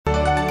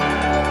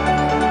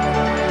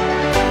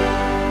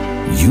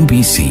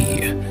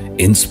UBC,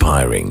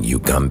 inspiring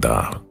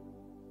Uganda.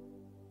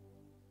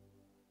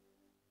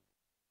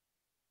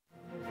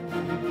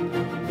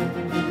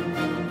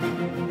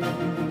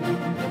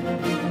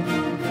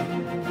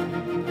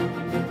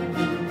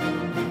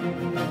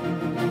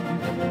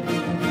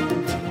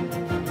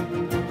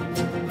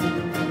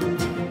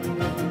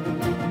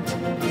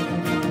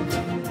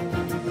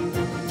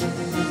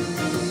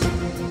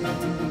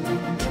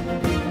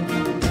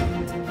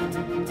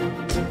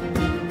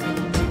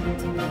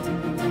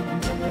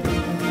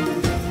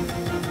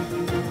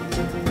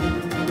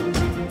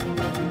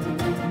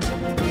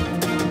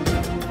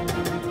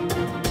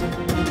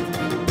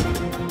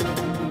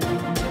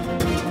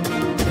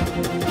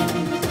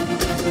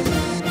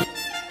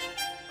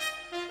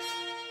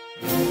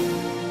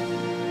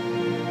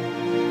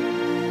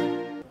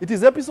 It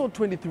is episode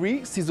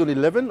 23, season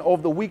 11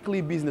 of the weekly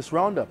business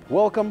roundup.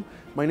 Welcome,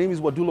 my name is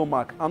Wadulo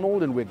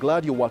Arnold and we're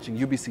glad you're watching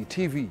UBC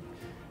TV.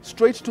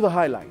 Straight to the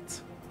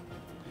highlights.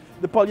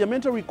 The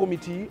Parliamentary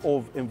Committee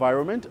of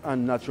Environment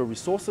and Natural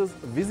Resources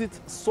visits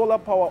solar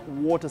power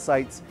water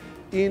sites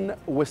in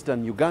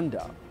Western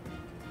Uganda.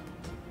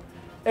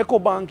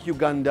 EcoBank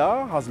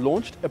Uganda has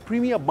launched a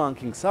premier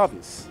banking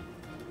service.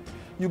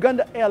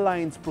 Uganda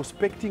Airlines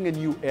prospecting a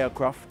new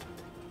aircraft.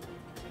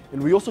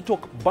 And we also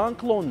talk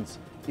bank loans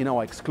in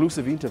our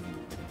exclusive interview.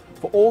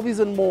 For all these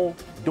and more,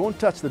 don't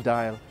touch the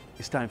dial.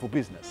 It's time for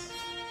business.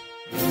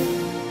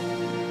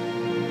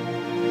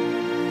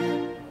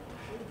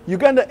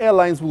 Uganda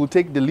Airlines will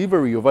take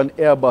delivery of an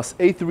Airbus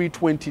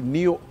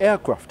A320neo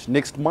aircraft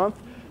next month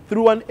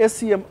through an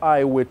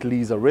SCMI wet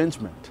lease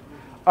arrangement.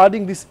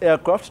 Adding this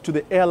aircraft to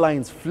the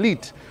airline's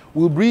fleet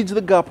will bridge the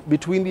gap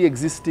between the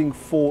existing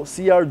 4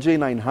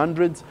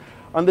 CRJ900s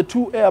and the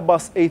 2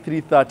 Airbus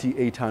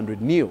A330-800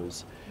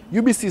 neos.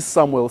 UBC's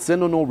Samuel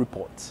Senono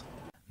reports.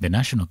 The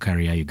national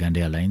carrier Uganda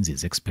Airlines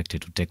is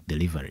expected to take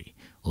delivery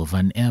of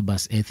an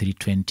Airbus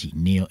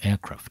A320neo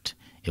aircraft,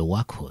 a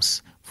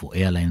workhorse for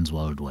airlines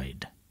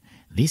worldwide.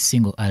 This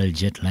single-aisle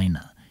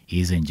jetliner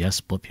isn't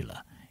just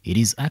popular, it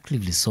is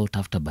actively sought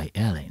after by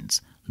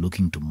airlines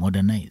looking to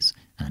modernize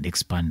and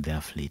expand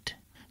their fleet.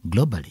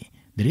 Globally,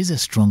 there is a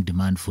strong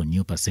demand for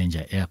new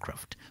passenger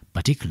aircraft,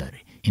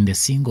 particularly in the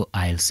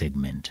single-aisle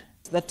segment.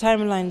 The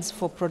timelines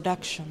for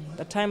production,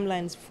 the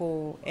timelines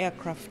for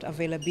aircraft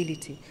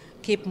availability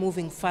keep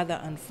moving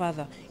further and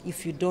further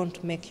if you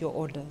don't make your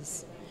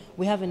orders.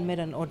 We haven't made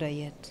an order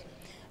yet.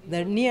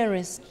 The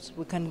nearest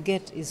we can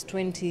get is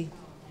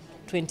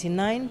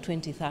 2029,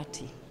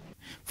 2030.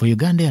 For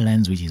Uganda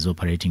Airlines, which is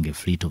operating a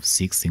fleet of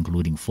 6,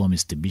 including 4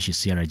 Mitsubishi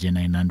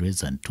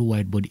CRJ900s and 2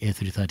 wide-body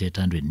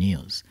A330-800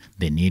 neos,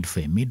 the need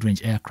for a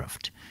mid-range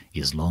aircraft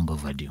is long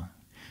overdue.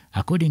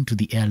 According to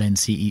the airline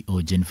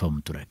CEO Jennifer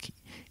Muturaki,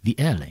 the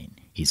airline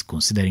is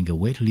considering a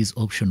wet lease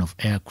option of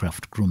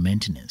aircraft crew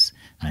maintenance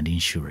and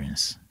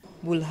insurance.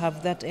 We'll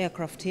have that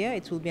aircraft here.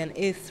 It will be an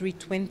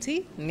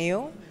A320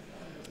 neo,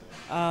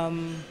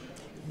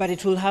 but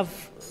it will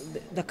have,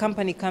 the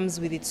company comes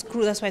with its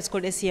crew. That's why it's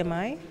called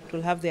SCMI. It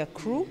will have their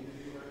crew,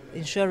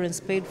 insurance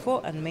paid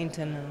for, and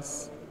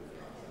maintenance.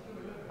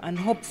 And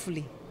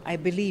hopefully, I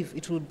believe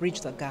it will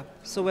bridge the gap.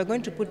 So we're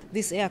going to put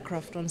this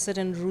aircraft on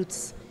certain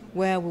routes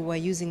where we were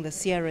using the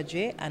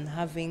CRJ and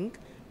having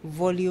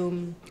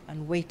volume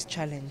and weight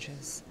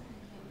challenges.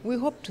 We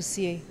hope to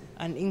see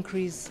an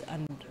increase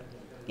and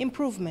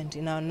improvement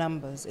in our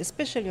numbers,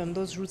 especially on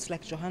those routes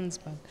like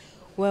Johannesburg,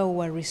 where we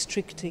were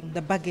restricting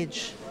the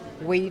baggage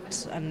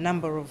weight and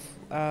number of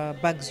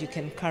bags you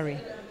can carry.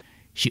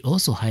 She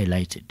also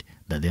highlighted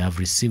that they have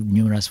received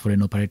numerous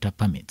foreign operator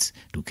permits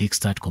to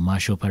kickstart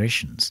commercial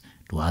operations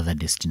to other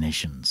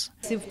destinations.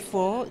 Received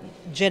for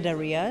Jeddah,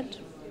 Riyadh.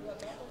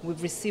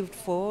 We've received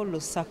for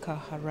Lusaka,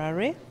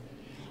 Harare,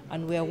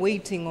 and we are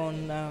waiting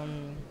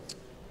on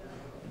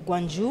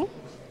Gwangju.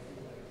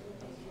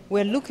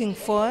 We're looking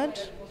forward,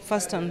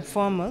 first and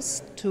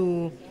foremost,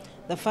 to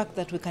the fact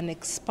that we can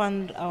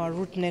expand our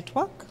route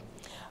network,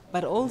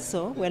 but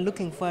also we're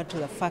looking forward to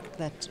the fact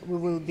that we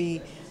will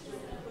be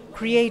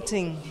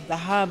creating the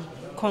hub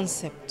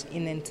concept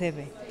in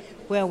Entebbe,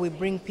 where we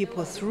bring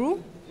people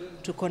through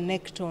to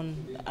connect on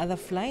other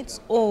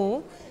flights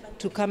or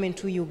to come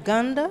into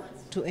Uganda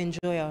to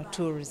enjoy our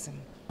tourism.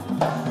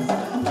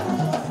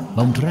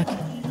 Bamturaki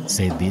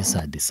said this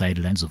at the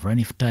sidelines of an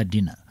iftar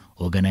dinner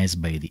organized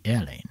by the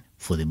airline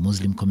for the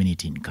Muslim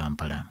community in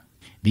Kampala.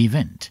 The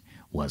event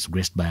was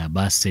graced by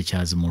Abbas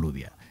Sechaz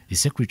Mulubya, the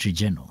Secretary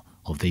General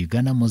of the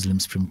Uganda Muslim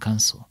Supreme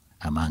Council,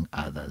 among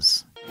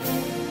others.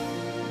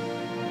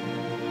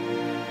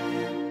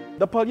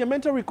 The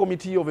Parliamentary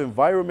Committee of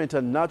Environment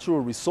and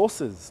Natural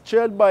Resources,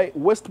 chaired by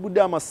West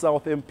Budama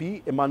South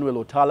MP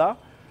Emmanuel Otala,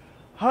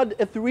 had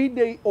a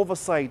 3-day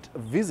oversight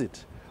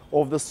visit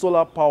of the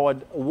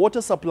solar-powered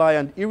water supply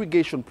and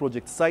irrigation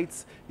project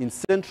sites in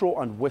central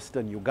and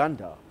western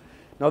Uganda.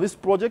 Now, this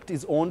project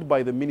is owned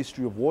by the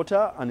Ministry of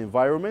Water and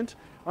Environment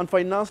and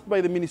financed by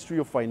the Ministry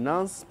of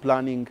Finance,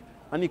 Planning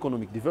and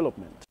Economic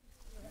Development.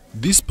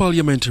 This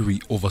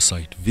parliamentary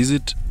oversight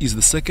visit is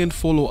the second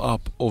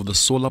follow-up of the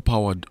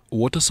solar-powered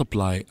water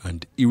supply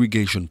and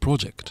irrigation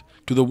project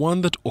to the one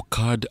that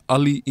occurred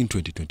early in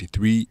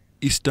 2023,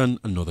 eastern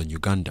and northern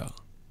Uganda.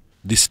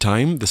 This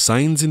time, the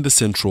signs in the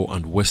central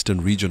and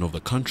western region of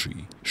the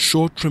country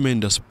show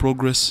tremendous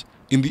progress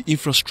in the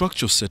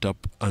infrastructure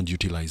setup and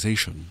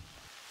utilization.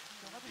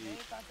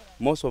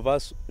 Most of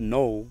us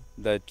know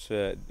that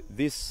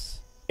this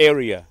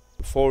area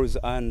falls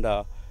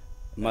under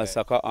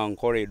Masaka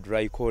Ankore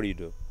dry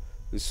corridor.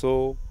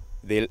 So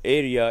the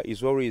area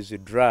is always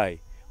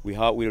dry. We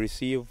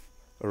receive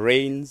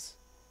rains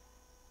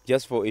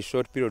just for a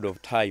short period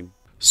of time.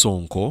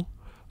 Sonko,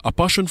 a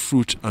passion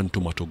fruit and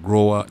tomato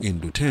grower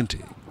in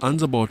Lutente,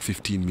 earns about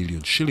 15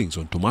 million shillings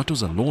on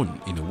tomatoes alone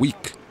in a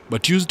week,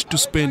 but used to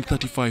spend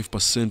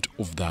 35%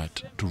 of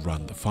that to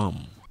run the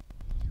farm.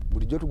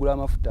 Bulijjo tugula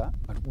amafuta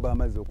atukuba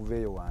amazzi okuva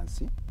eyo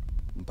wansi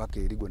mpaka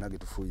eri gonna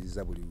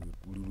getufuuyiriza buli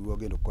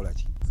lwogenda okukola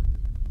ki.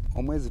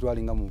 Omwezi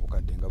twalinga mu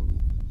bukadde nga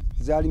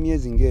zaali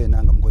myezi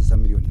ng'ena nga mukozesa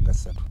miliyoni nga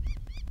 3.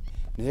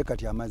 Naye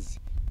kati amazzi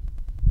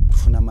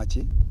tufuna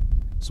maki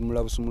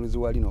sumula busumuluzi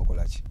wali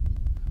n'okola ki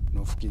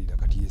n'ofukirira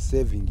kati ye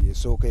saving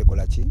esooka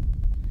ekola ki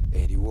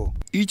eriwo.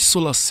 Each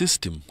solar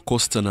system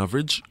costs an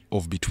average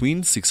of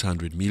between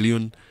 600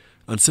 million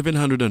and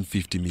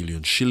 750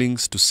 million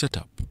shillings to set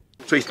up.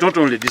 So it's not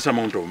only this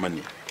amount of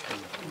money.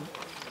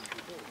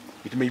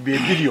 It may be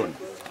 $1 billion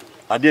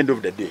at the end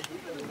of the day,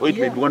 or it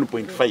may be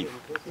 1.5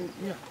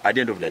 at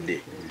the end of the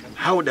day.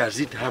 How does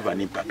it have an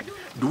impact?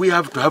 Do we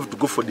have to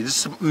go for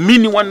these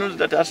mini ones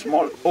that are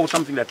small, or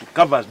something that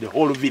covers the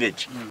whole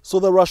village? So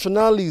the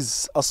rationale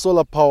is a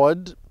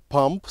solar-powered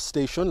pump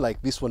station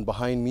like this one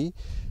behind me,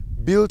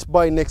 built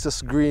by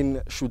Nexus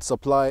Green, should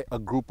supply a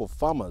group of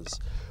farmers.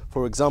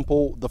 For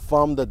example, the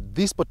farm that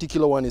this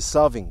particular one is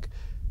serving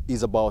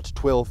is about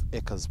 12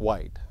 acres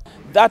wide.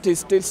 That is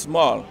still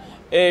small.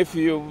 If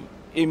you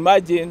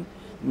imagine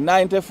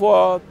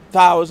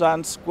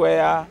 94,000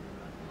 square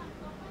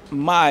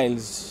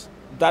miles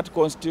that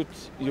constitute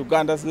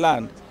Uganda's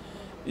land,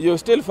 you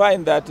still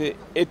find that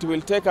it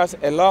will take us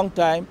a long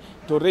time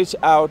to reach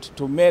out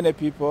to many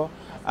people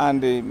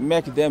and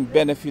make them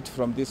benefit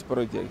from this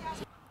project.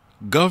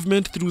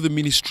 Government, through the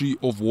Ministry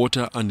of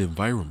Water and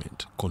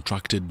Environment,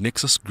 contracted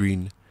Nexus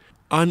Green,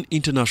 an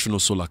international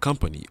solar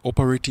company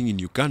operating in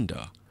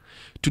Uganda,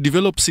 to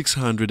develop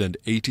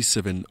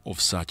 687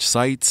 of such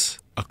sites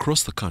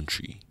across the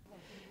country.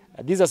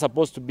 These are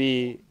supposed to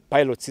be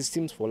pilot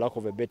systems, for lack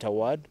of a better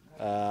word.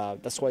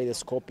 That's why the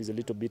scope is a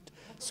little bit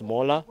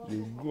smaller.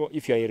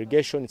 If you're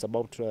irrigation, it's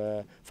about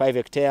 5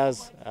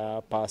 hectares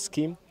per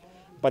scheme.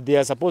 But they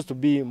are supposed to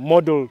be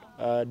model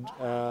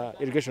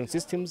irrigation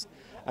systems.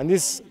 And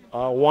this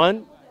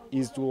one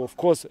is to, of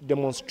course,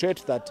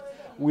 demonstrate that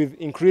with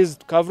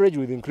increased coverage,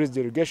 with increased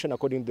irrigation,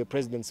 according to the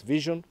President's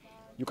vision,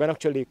 you can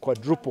actually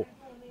quadruple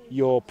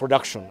your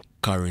production.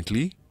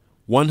 Currently,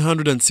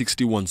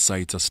 161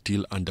 sites are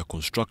still under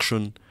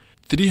construction,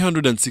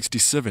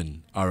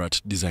 367 are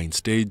at design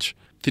stage,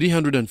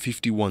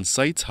 351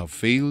 sites have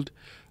failed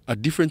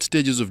at different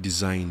stages of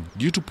design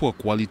due to poor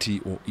quality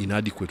or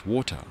inadequate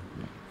water.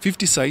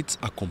 50 sites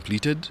are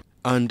completed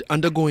and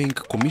undergoing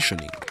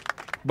commissioning,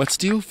 but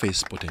still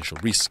face potential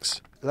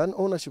risks. Land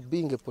ownership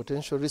being a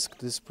potential risk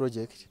to this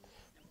project,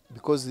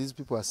 because these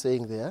people are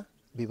saying they are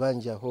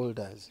Bibanja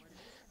holders.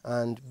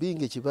 And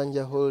being a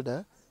Chibanja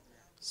holder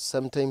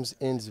sometimes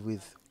ends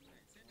with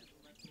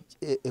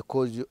a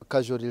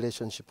casual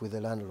relationship with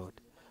the landlord.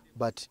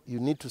 But you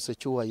need to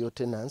secure your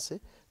tenancy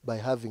by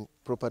having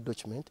proper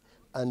document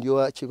and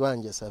your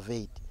Chibanja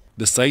surveyed.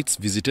 The sites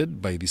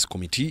visited by this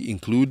committee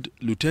include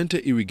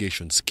Lutente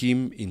Irrigation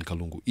Scheme in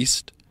Kalungu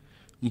East,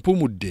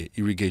 Mpumude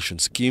Irrigation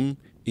Scheme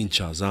in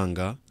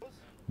Chazanga,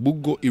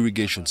 Bugo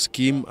Irrigation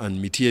Scheme and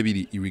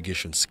Mitiabiri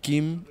Irrigation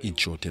Scheme in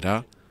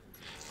Chotera,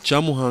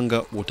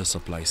 Chamuhanga Water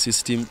Supply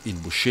System in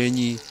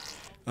Bushenyi,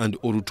 and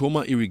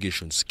Orutoma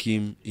Irrigation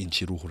Scheme in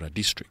Chiruhura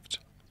District.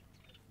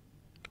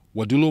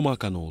 Wadulo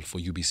Arnold for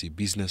UBC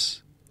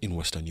Business in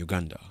Western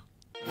Uganda.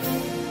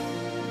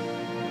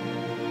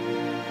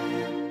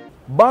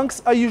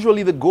 Banks are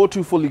usually the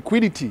go-to for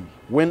liquidity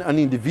when an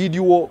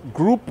individual,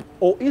 group,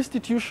 or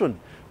institution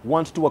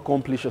wants to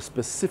accomplish a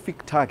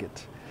specific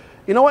target.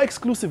 In our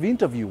exclusive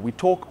interview, we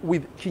talk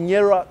with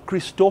Kinyera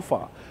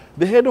Christopher,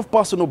 the head of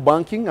personal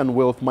banking and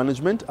wealth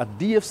management at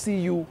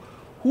DFCU,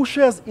 who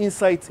shares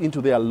insights into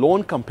their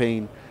loan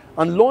campaign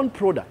and loan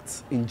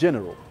products in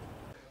general.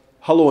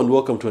 Hello and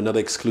welcome to another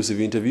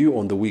exclusive interview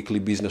on the weekly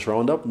business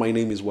roundup. My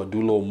name is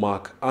Wadulo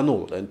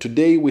Arnold, and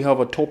today we have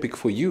a topic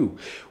for you,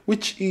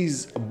 which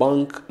is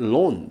bank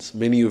loans.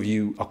 Many of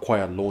you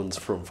acquire loans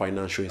from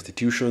financial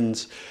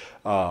institutions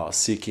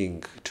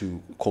seeking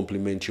to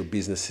complement your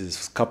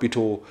business's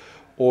capital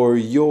or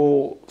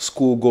your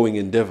school-going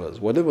endeavors.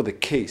 Whatever the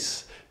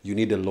case, you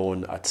need a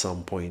loan at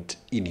some point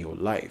in your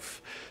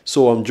life.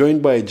 So I'm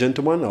joined by a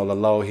gentleman. I'll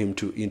allow him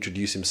to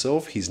introduce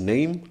himself, his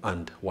name,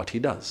 and what he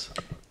does.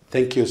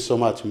 Thank you so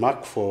much,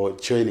 Mark, for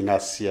joining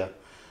us here.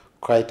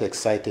 Quite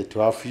excited to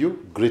have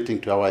you.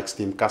 Greeting to our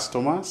esteemed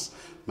customers.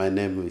 My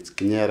name is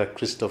Kinyera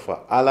Christopher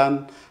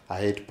Allen. I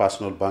head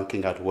personal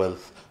banking at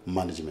Wealth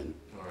Management.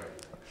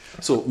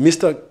 So,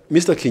 Mr.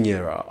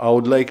 Kinyera, I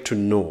would like to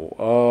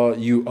know,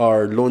 you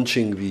are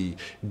launching the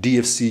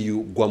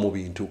DFCU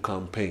Gwamobintu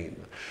campaign,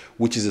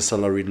 which is a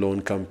salary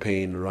loan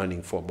campaign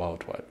running for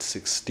about,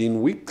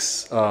 16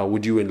 weeks?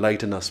 Would you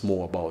enlighten us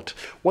more about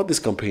what this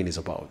campaign is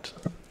about?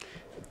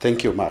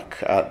 Thank you, Mark.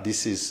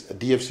 This is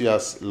DFCU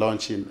has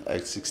launching a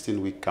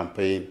 16-week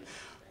campaign,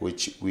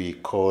 which we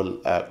call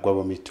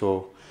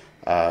Gwamobintu.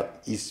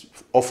 Is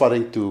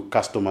offering to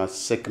customer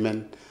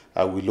segment.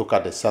 We look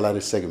at the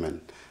salary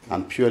segment.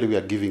 And purely we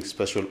are giving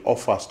special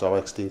offers to our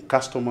existing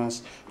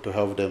customers to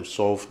help them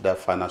solve their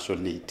financial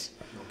needs.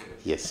 Okay.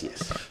 Yes.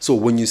 So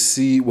when you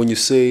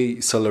say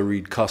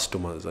salaried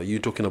customers, are you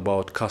talking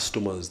about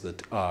customers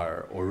that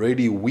are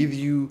already with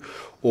you,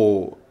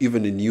 or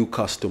even a new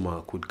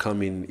customer could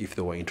come in if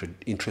they were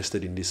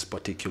interested in this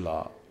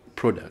particular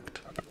product?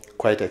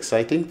 Quite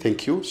exciting.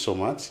 Thank you so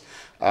much.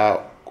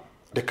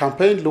 The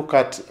campaign look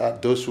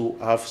at those who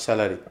have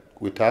salary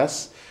with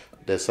us.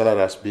 The salary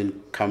has been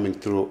coming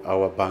through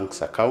our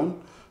bank's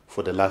account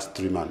for the last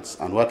 3 months.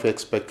 And what we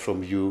expect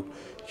from you,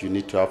 you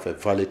need to have a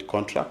valid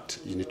contract,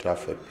 you need to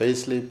have a pay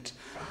slip,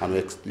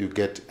 and you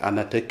get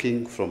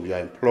undertaking from your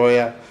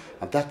employer,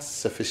 and that's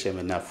sufficient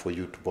enough for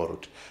you to borrow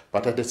it.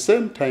 But at the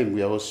same time,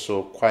 we are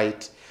also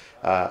quite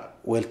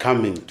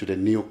welcoming to the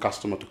new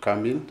customer to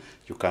come in.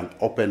 You can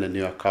open a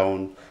new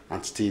account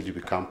and still you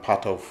become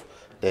part of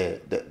the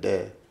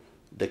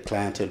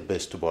clientele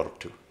base to borrow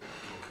to.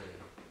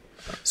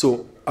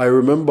 So I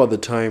remember the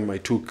time I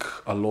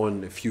took a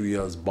loan a few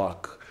years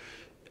back.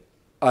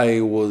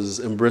 I was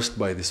embraced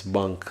by this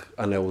bank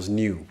and I was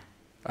new.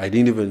 I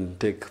didn't even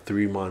take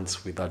 3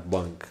 months with that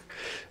bank,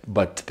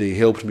 but they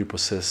helped me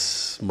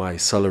process my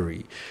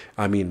salary.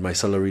 My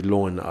salary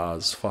loan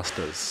as fast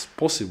as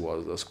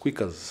possible, as quick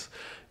as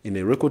in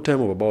a record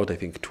time of about, I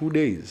think, 2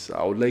 days.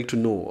 I would like to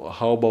know,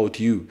 how about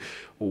you?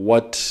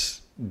 What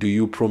do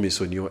you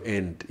promise on your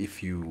end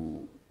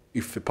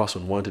if a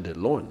person wanted a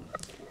loan?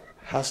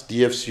 As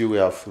DFCU, we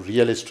have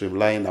really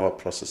streamlined our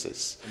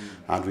processes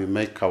and we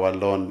make our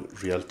loan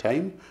real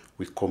time.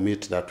 We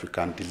commit that we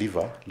can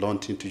deliver loan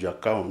into your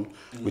account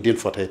within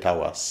 48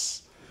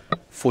 hours.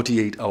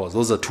 48 hours,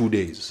 those are 2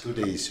 days? 2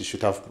 days, you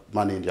should have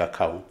money in your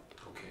account.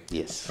 Okay.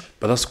 Yes.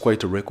 But that's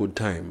quite a record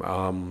time.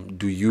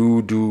 Do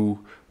you do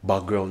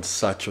background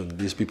search on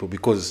these people?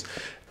 Because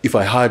if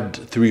I had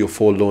 3 or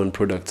 4 loan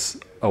products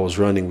I was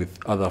running with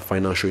other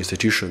financial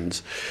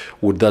institutions,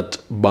 would that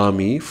bar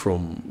me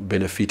from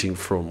benefiting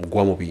from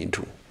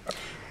Gwamobintu?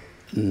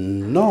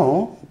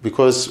 No,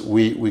 because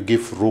we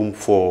give room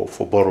for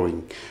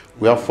borrowing.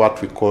 We have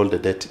what we call the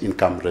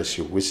debt-income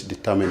ratio, which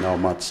determines how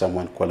much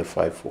someone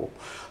qualifies for.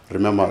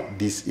 Remember,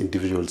 these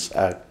individuals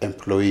are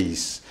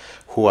employees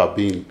who are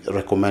being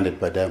recommended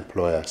by their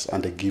employers,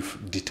 and they give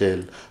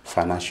detailed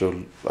financial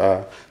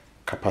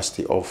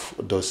capacity of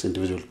those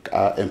individual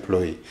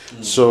employees.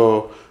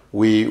 So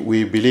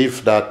we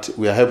believe that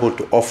we are able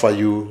to offer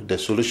you the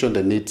solution,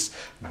 the needs,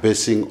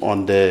 basing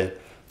on the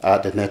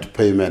net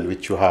payment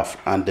which you have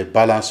and the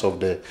balance of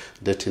the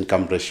debt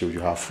income ratio you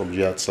have from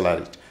your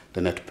salary,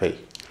 the net pay.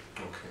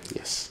 Okay.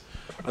 Yes.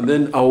 And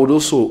then I would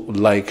also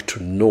like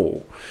to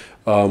know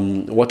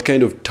what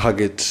kind of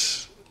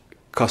target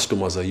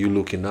customers are you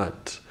looking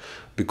at?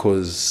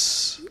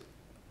 Because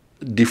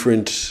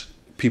different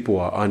people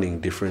are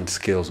earning different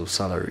scales of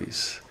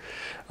salaries.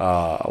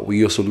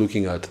 We're also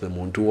looking at the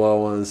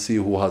Montua and see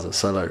who has a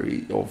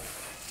salary of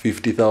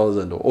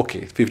 50,000, or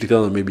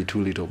 50,000 maybe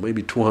too little,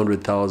 maybe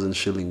 200,000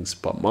 shillings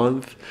per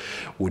month.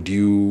 Would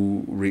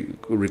you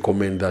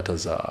recommend that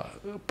as a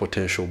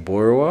potential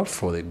borrower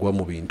for the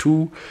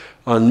Gwamobintu?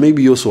 And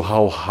maybe also,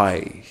 how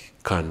high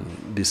can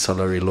this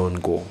salary loan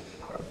go?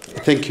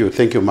 Thank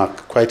you,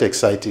 Mark. Quite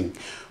exciting.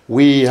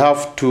 We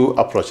have 2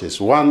 approaches.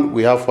 One,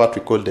 we have what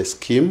we call the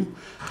scheme,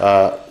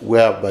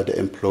 whereby the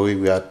employee,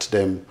 we add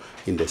them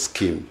in the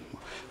scheme.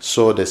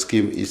 So the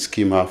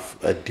scheme have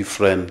a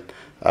different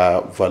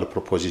value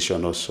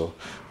proposition also.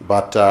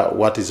 But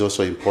what is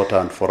also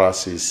important for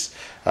us is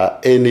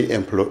any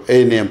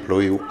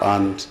employee who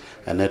earns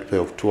a net pay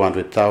of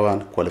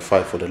 200,000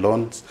 qualify for the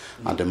loans,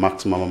 and the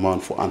maximum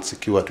amount for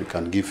unsecured we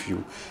can give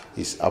you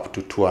is up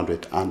to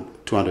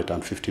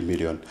 250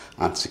 million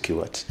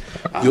unsecured.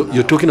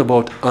 You're talking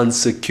about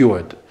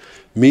unsecured,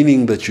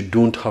 meaning that you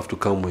don't have to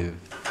come with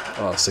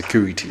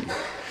security.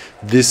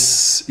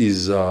 This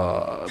is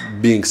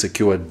being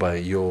secured by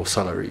your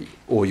salary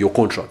or your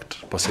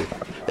contract per se.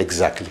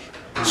 Exactly.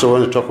 So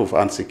when you talk of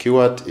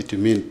unsecured, it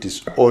means it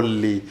is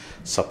only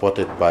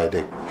supported by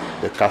the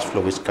cash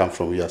flow which comes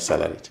from your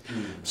salary.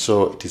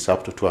 So it is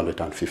up to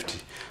 250.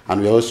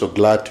 And we are also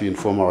glad to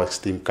inform our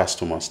esteemed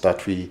customers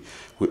that we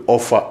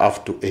offer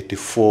up to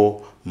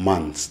 84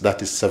 months,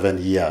 that is 7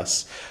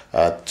 years,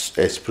 a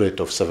spread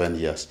of 7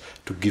 years,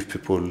 to give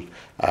people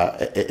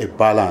a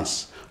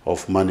balance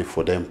of money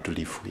for them to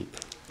live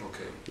with.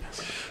 Okay.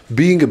 Yes.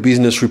 Being a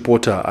business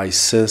reporter, I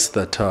sense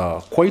that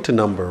quite a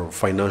number of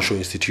financial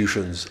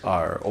institutions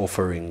are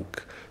offering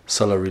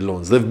salary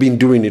loans. They've been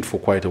doing it for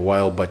quite a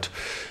while, but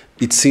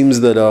it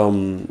seems that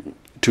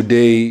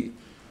today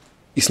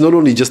it's not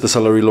only just the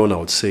salary loan, I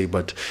would say,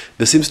 but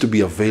there seems to be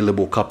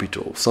available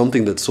capital,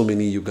 something that so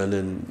many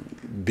Ugandan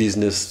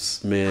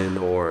businessmen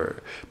or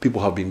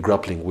people have been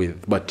grappling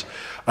with. But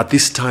at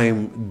this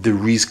time,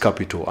 there is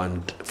capital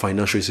and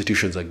financial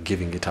institutions are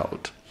giving it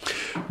out.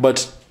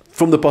 But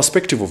from the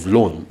perspective of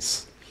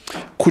loans,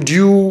 could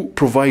you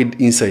provide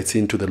insights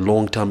into the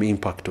long-term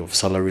impact of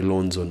salary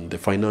loans on the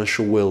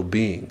financial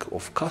well-being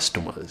of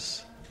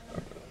customers?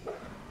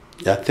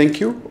 Yeah, thank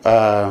you.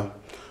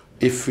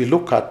 If we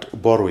look at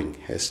borrowing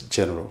as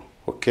general,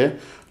 okay,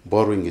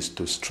 borrowing is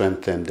to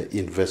strengthen the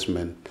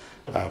investment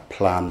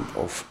plan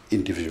of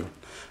individual,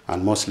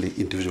 and mostly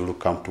individual who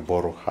come to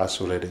borrow has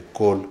already a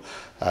goal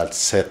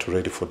set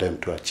ready for them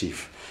to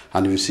achieve.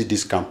 And you see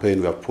this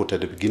campaign we have put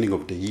at the beginning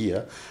of the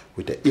year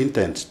with the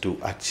intent to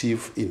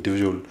achieve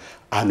individual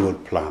annual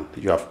plan.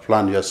 You have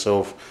planned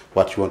yourself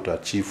what you want to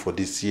achieve for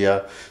this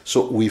year.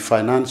 So we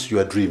finance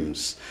your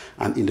dreams,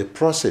 and in the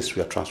process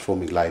we are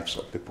transforming lives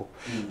of people.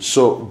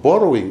 So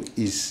borrowing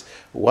is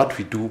what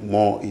we do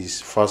more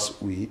is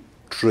first we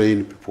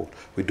train people.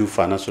 We do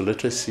financial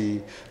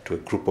literacy to a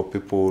group of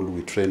people.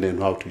 We train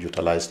them how to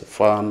utilize the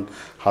fund.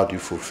 How do you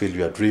fulfill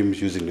your dreams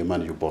using the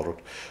money you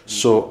borrowed?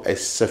 So a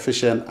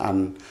sufficient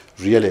and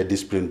really a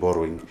disciplined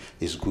borrowing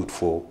is good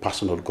for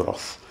personal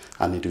growth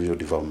and individual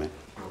development.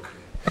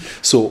 Okay.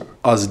 So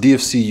as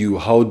DFCU,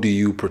 how do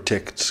you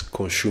protect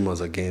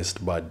consumers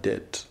against bad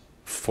debt?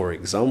 For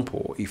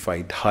example, if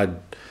I had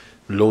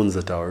loans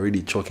that are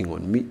already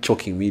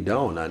choking me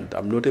down and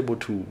I'm not able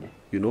to,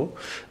 you know,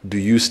 do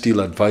you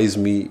still advise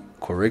me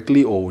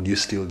correctly, or would you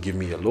still give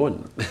me a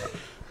loan?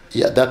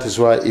 Yeah, that is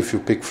why if you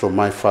pick from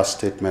my first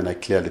statement, I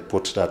clearly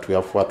put that we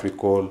have what we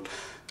call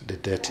the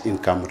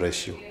debt-income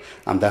ratio.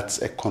 And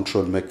that's a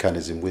control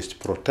mechanism which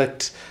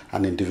protects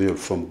an individual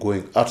from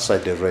going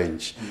outside the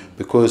range.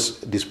 Because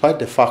despite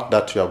the fact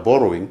that you are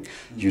borrowing,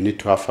 you need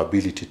to have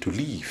ability to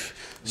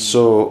live.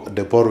 So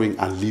the borrowing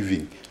and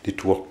living need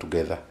to work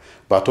together.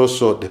 But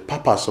also the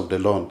purpose of the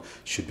loan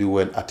should be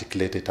well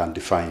articulated and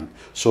defined.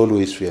 So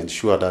always we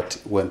ensure that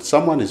when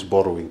someone is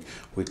borrowing,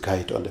 we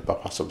guide on the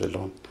purpose of the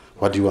loan.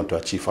 What do you want to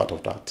achieve out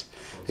of that?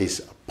 It's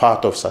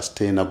part of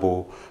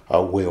sustainable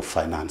way of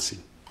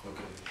financing.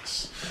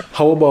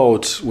 How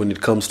about when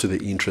it comes to the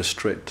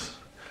interest rate?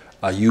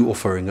 Are you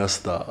offering us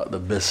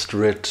the best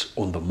rate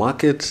on the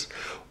market,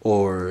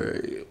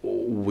 or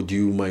would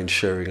you mind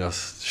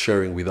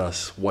sharing with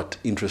us what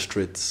interest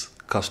rates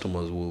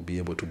customers will be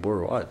able to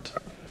borrow at?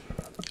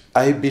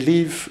 I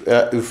believe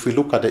if we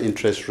look at the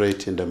interest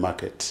rate in the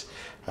market,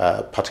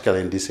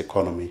 particularly in this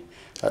economy,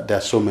 there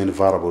are so many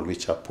variables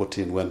which are put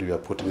in when you are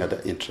putting at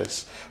the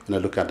interest. When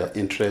you look at the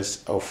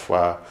interest of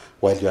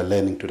while you are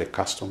lending to the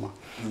customer.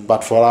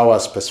 But for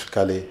ours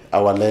specifically,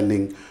 our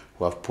lending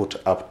we have put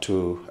up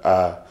to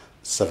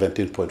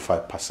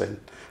 17.5%,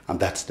 and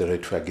that's the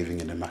rate we are giving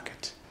in the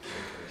market.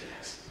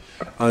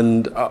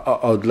 And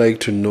I would like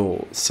to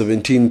know,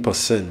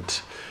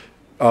 17%.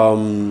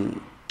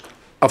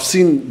 I've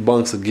seen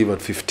banks that give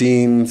at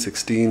 15,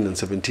 16, and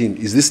 17.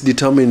 Is this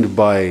determined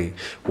by,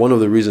 one of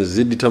the reasons, is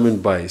it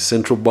determined by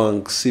central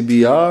bank,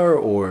 CBR,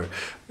 or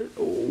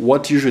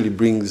what usually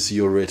brings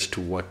your rate to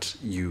what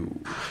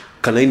you,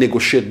 can I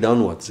negotiate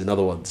downwards? In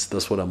other words,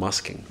 that's what I'm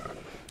asking.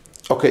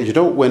 Okay, you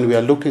know, when we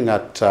are looking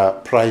at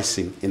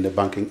pricing in the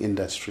banking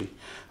industry,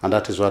 and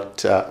that is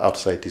what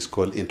outside is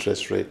called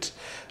interest rate,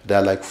 there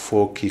are like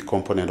 4 key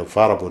component of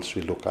variables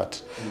we look at.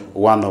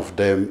 One of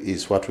them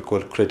is what we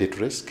call credit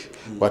risk.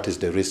 What is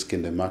the risk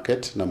in the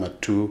market? Number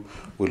 2,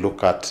 we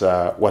look at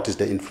what is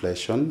the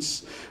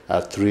inflations.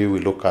 3, we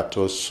look at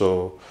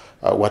also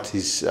what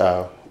is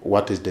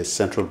the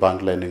central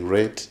bank lending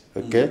rate.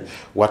 Okay,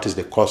 what is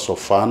the cost of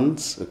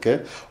funds?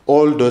 Okay,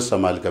 all those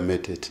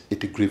amalgamated,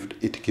 it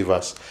gives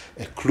us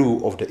a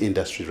clue of the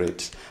industry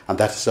rates, and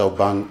that is how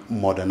bank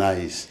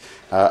modernize.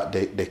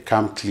 They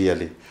come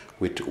clearly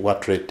with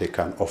what rate they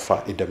can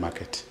offer in the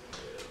market.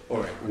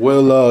 All right.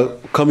 Well,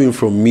 coming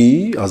from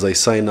me, as I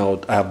sign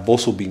out, I have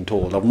also been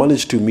told, I've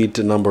managed to meet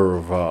a number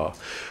of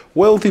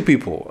wealthy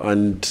people,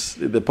 and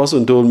the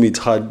person told me it's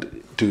hard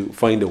to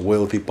find a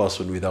wealthy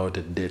person without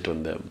a debt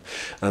on them.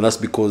 And that's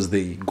because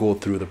they go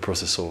through the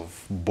process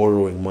of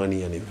borrowing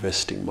money and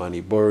investing money,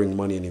 borrowing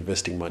money and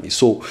investing money.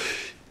 So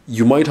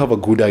you might have a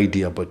good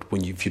idea, but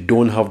if you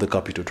don't have the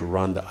capital to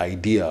run the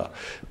idea,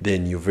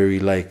 then you're very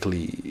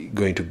likely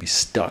going to be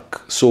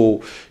stuck.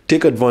 So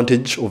take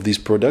advantage of these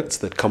products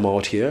that come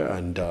out here,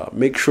 and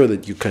make sure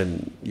that you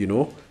can,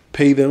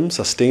 pay them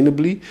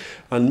sustainably,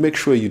 and make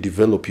sure you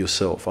develop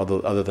yourself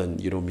other than,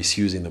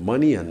 misusing the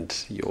money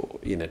and you're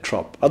in a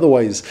trap.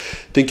 Otherwise,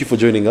 thank you for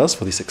joining us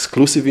for this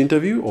exclusive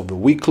interview of the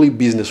weekly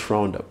business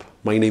roundup.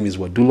 My name is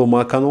Wadulo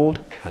Arnold,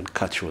 and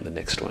catch you on the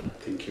next one.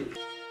 Thank you.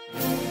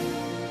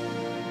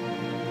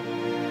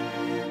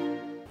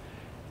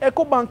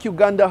 EcoBank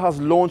Uganda has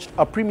launched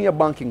a premier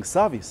banking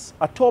service,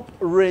 a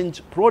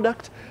top-range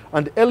product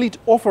and elite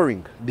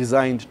offering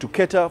designed to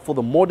cater for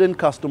the modern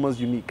customer's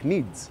unique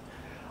needs.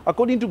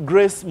 According to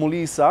Grace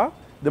Mulisa,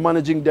 the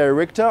managing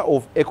director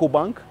of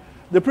EcoBank,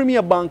 the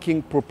premier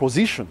banking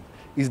proposition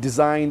is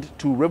designed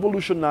to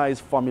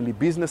revolutionize family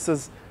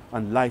businesses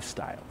and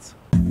lifestyles.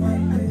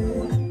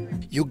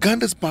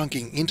 Uganda's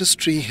banking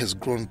industry has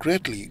grown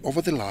greatly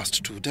over the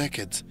last 2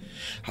 decades.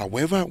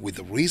 However, with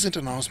the recent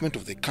announcement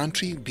of the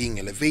country being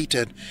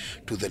elevated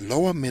to the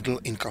lower middle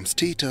income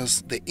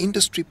status, the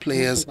industry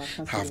players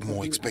have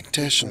more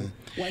expectation.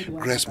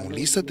 Grace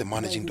Mulisa, the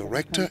managing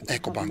director,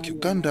 EcoBank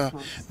Uganda,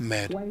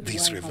 made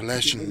this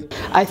revelation.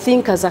 I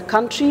think as a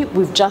country,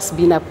 we've just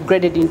been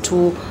upgraded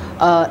into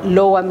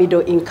lower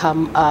middle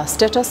income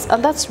status,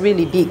 and that's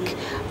really big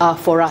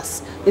for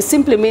us. It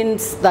simply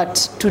means that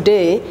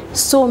today,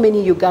 so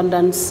many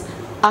Ugandans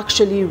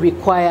actually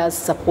requires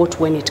support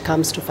when it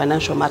comes to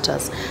financial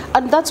matters.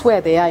 And that's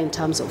where they are in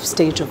terms of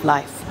stage of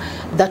life.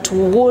 That we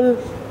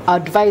will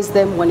advise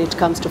them when it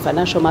comes to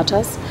financial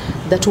matters,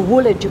 that we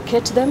will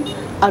educate them,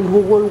 and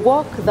we will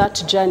walk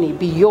that journey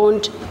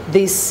beyond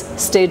this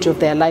stage of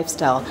their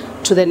lifestyle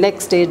to the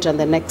next stage and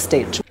the next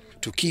stage.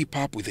 To keep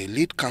up with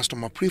elite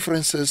customer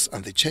preferences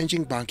and the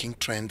changing banking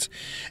trends,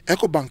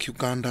 EcoBank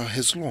Uganda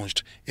has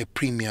launched a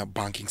premier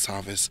banking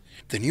service.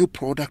 The new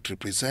product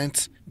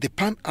represents the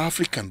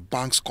Pan-African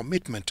Bank's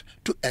commitment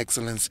to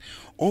excellence,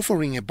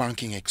 offering a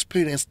banking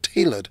experience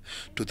tailored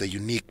to the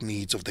unique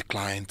needs of the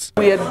clients.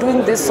 We are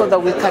doing this so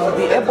that we can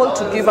be able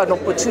to give an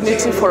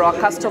opportunity for our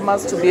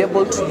customers to be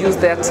able to use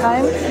their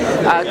time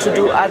to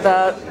do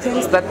other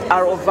things that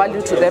are of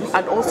value to them,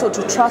 and also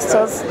to trust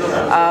us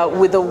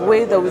with the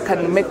way that we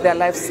can make their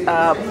lives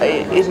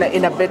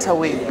in a better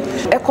way.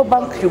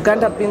 EcoBank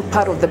Uganda, being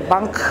part of the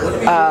bank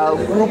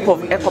group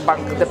of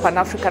EcoBank, the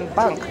Pan-African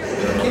Bank,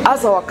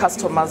 as our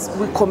customers,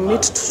 we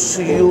commit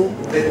to you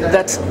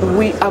that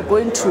we are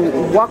going to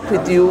work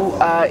with you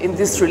in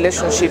this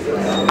relationship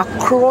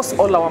across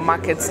all our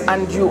markets,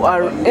 and you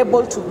are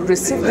able to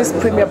receive this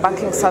premier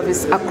banking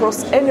service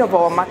across any of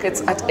our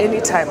markets at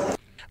any time.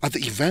 At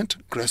the event,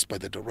 graced by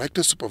the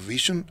Director's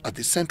supervision at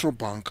the Central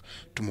Bank,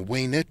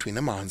 Tumuwene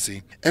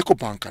Twinamanzi,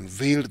 EcoBank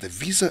unveiled the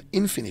Visa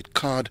Infinite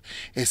card,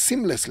 a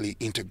seamlessly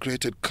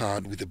integrated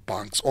card with the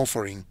bank's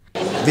offering.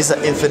 Visa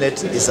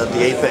Infinite is at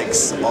the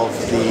apex of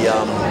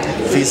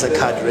the Visa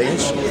card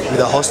range,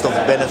 with a host of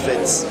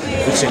benefits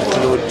which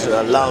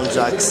include lounge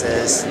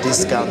access,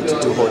 discount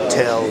to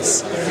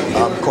hotels,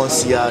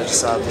 concierge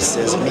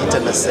services, meet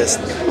and assist,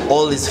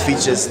 all these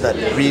features that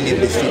really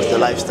befit the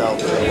lifestyle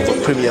of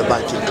a premier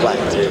banking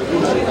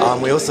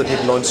client. We also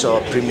did launch our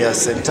Premier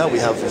Center. We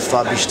have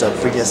refurbished our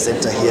Premier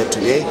Center here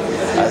today.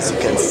 As you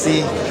can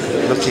see,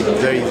 looking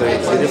very, very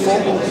beautiful.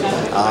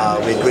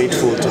 We're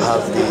grateful to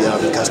have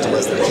the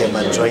customers that came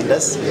and joined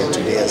us here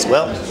today as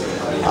well.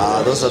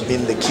 Those have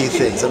been the key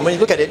things. And when you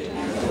look at it,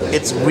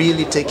 it's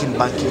really taking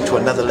banking to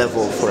another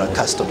level for our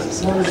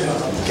customers.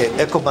 Okay,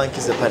 EcoBank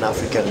is a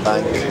Pan-African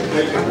bank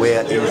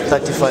where in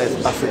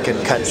 35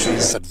 African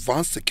countries.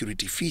 Advanced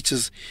security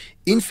features,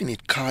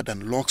 Infinite Card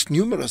unlocks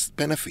numerous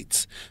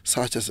benefits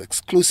such as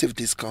exclusive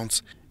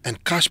discounts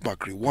and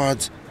cashback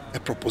rewards, a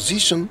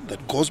proposition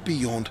that goes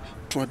beyond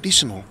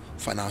traditional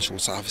financial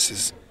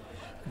services.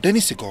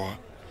 Dennis Igoa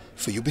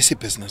for UBC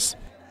Business.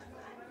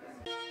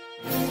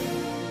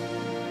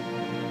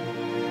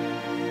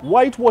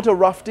 Whitewater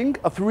rafting,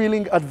 a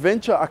thrilling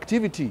adventure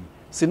activity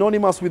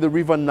synonymous with the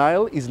River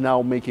Nile, is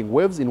now making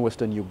waves in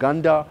western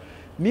Uganda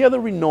near the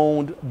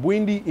renowned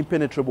Bwindi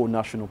Impenetrable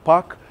National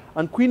Park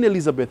and Queen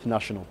Elizabeth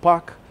National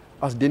Park,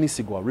 as Denis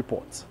Sigwa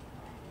reports.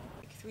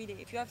 3 day.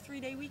 If you have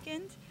 3-day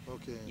weekend,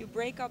 you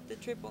break up the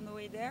trip on the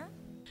way there.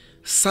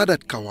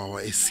 Sadat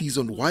Kawawa, a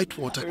seasoned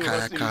whitewater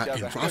kayaker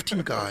and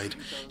rafting guide,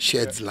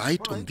 sheds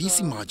light on this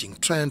emerging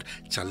trend,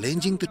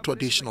 challenging the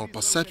traditional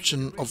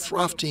perception of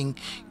rafting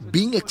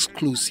being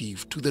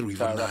exclusive to the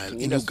River Nile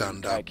in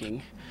Uganda.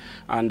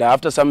 And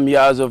after some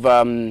years of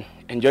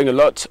enjoying a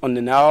lot on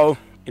the Nile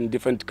in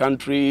different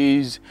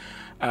countries,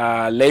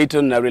 later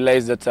on I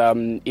realized that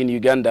in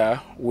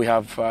Uganda we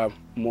have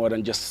more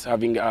than just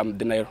having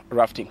the Nile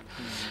rafting.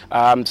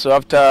 So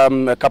after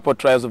a couple of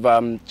trials of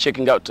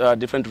checking out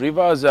different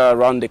rivers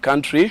around the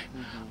country,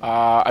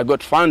 I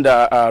got found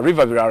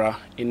River Birara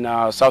in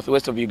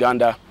southwest of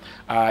Uganda,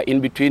 in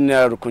between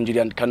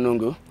Rukunjiri and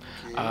Kanungu.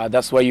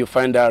 That's why you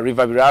find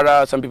River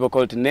Birara. Some people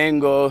call it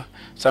Nengo,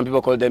 some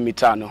people call them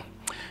Mitano.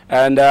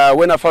 And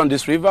when I found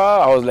this river,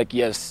 I was like,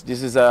 yes,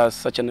 this is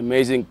such an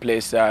amazing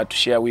place to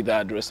share with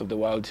the rest of the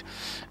world.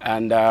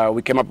 And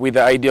we came up with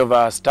the idea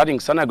of starting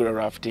Sanagura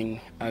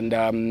rafting.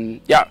 And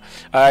yeah,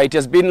 it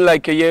has been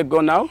like a year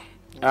ago now.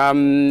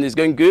 It's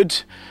going good.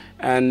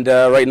 And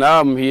right now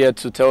I'm here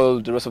to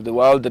tell the rest of the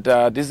world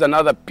that this is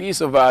another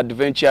piece of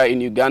adventure in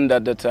Uganda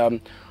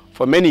that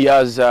for many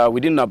years we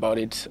didn't know about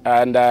it.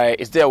 And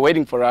it's there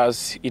waiting for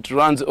us. It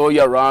runs all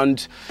year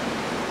round.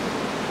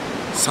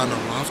 Sana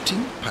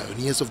Rafting,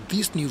 pioneers of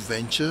this new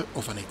venture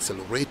of an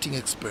exhilarating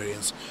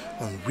experience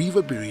on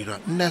River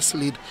Birira,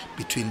 nestled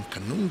between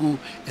Kanungu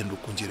and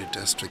Rukunjiri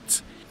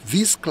districts.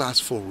 This Class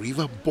 4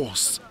 river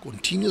boasts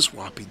continuous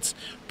rapids,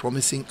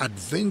 promising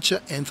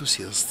adventure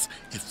enthusiasts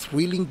a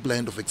thrilling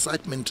blend of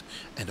excitement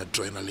and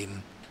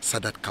adrenaline.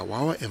 Sadat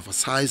Kawawa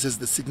emphasizes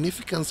the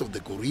significance of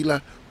the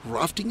gorilla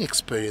rafting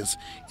experience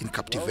in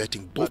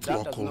captivating both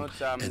local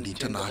and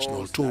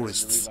international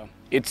tourists.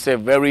 It's a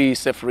very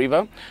safe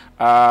river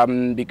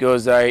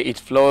because it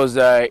flows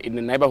in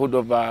the neighborhood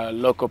of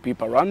local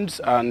people around,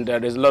 and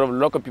there's a lot of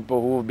local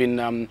people who've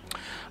been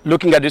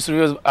looking at this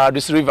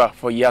river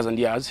for years and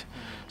years.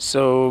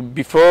 So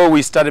before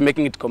we started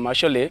making it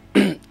commercially,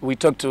 we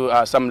talked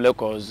to some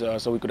locals,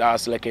 so we could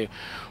ask like,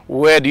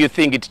 where do you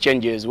think it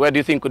changes? Where do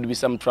you think could be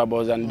some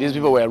troubles? And these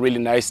people were really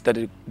nice that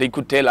they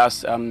could tell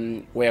us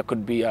where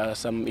could be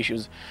some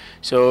issues.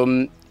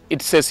 So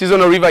it's a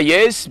seasonal river,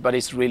 yes, but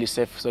it's really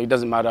safe, so it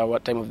doesn't matter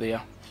what time of the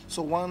year.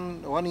 So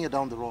one year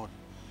down the road,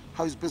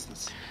 how is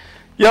business?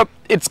 Yep,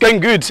 it's going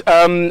good.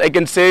 I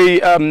can say,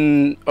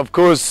 of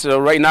course,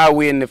 right now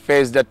we're in the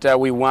phase that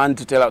we want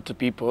to tell out to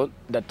people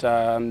that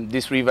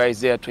this river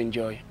is there to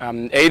enjoy.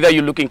 Either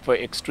you're looking for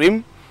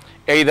extreme,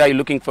 either you're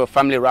looking for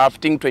family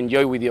rafting to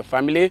enjoy with your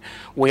family.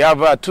 We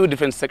have two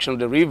different sections of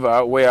the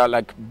river where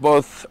like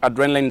both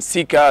adrenaline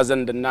seekers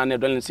and the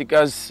non-adrenaline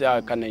seekers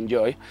can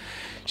enjoy.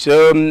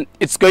 So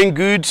it's going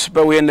good,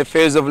 but we're in the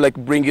phase of like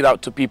bring it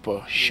out to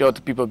people, show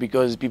to people,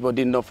 because people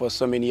didn't know for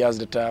so many years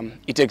that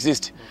it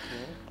exists. Okay.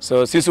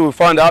 So since we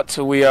found out,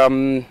 we are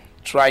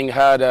trying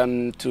hard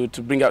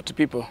to bring out to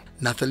people.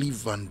 Nathalie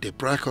van de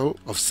Brakel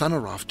of Sana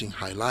Rafting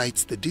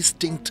highlights the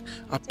distinct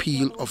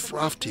appeal of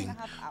rafting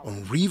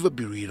on River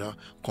Birira,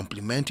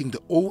 complementing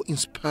the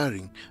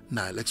awe-inspiring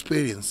Nile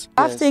experience.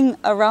 Rafting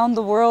around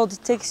the world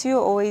takes you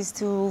always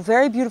to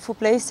very beautiful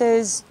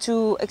places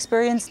to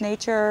experience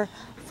nature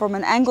from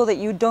an angle that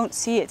you don't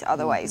see it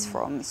otherwise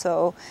from.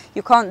 So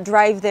you can't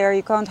drive there,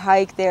 you can't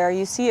hike there,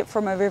 you see it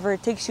from a river.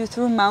 It takes you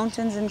through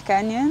mountains and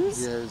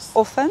canyons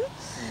often.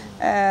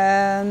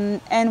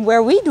 And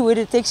where we do it,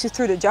 it takes you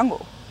through the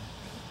jungle.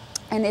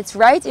 And it's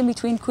right in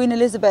between Queen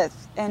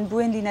Elizabeth and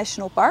Buendi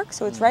National Park,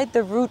 so it's right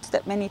the route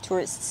that many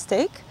tourists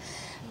take.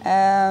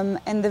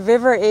 And the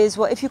river is,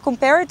 well, if you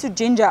compare it to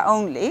Jinja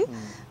only,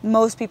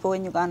 most people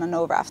in Uganda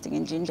know rafting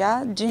in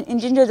Jinja. In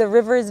Jinja, the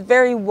river is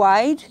very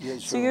wide,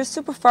 so you're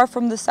super far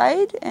from the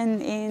side.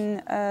 And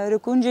in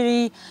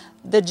Rukungiri,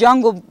 the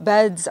jungle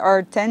beds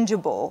are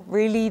tangible.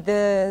 Really,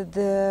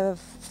 the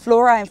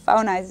flora and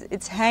fauna,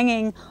 it's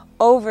hanging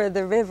over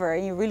the river,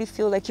 and you really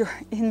feel like you're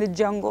in the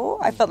jungle.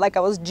 I felt like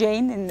I was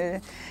Jane in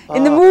the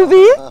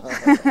movie.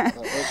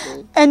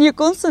 Okay. And you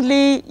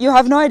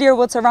have no idea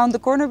what's around the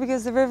corner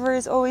because the river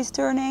is always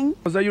turning.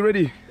 Are you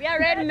ready? We are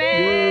ready,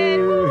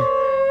 man!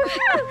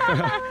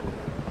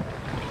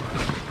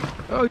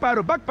 Oh,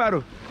 paddle, back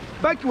paddle,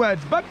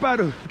 backwards, back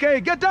paddle. Okay,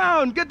 get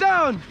down,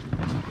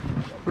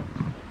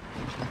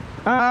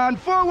 and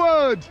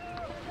forward,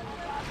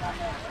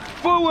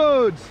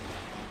 forwards.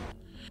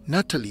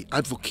 Natalie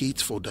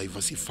advocates for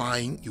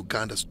diversifying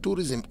Uganda's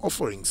tourism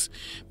offerings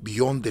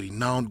beyond the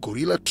renowned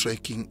gorilla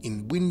trekking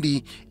in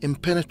Bwindi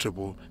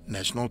Impenetrable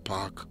National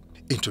Park.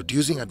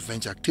 Introducing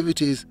adventure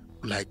activities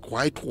like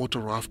whitewater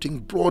rafting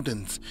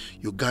broadens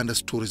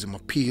Uganda's tourism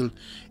appeal,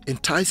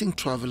 enticing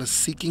travelers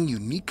seeking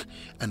unique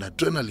and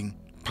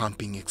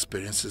adrenaline-pumping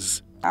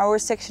experiences. Our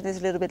section is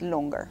a little bit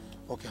longer.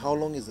 Okay, how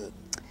long is it?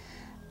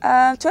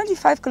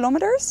 25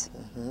 kilometers,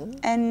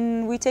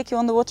 and we take you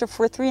on the water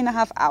for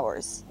 3.5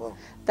 hours. Wow.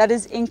 That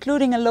is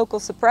including a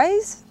local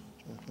surprise,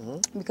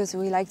 because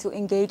we like to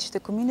engage the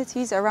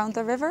communities around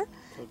the river.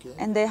 Okay.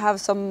 And they have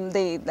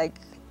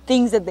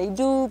things that they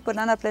do,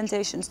 banana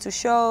plantations to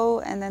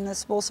show, and then a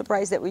small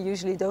surprise that we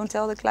usually don't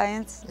tell the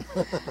clients.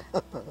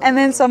 And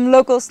then some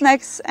local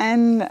snacks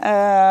and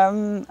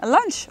a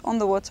lunch on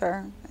the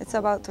water. It's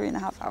about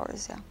 3.5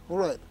 hours, yeah. All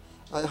right.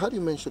 I heard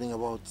you mentioning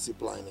about zip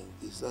lining.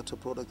 Is that a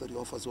product that you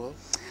offer as well?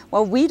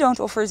 Well, we don't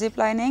offer zip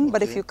lining,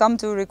 but if you come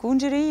to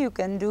Rukungiri, you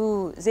can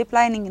do zip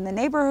lining in the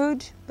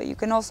neighborhood, but you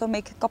can also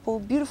make a couple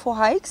beautiful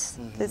hikes.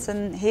 It's a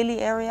hilly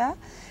area,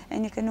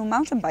 and you can do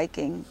mountain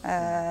biking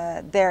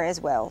there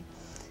as well.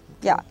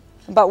 Yeah,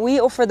 but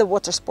we offer the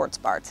water sports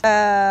part.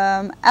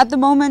 At the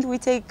moment, we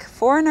take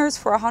foreigners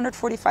for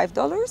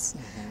 $145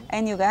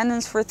 and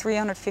Ugandans for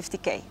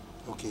 $350K.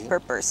 Per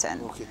person.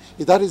 Okay.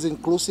 If that is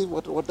inclusive,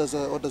 what does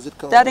it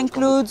cover? That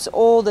includes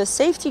all the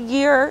safety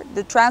gear,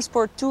 the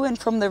transport to and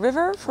from the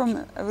river,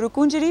 from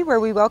Rukungiri, where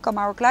we welcome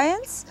our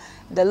clients,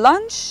 the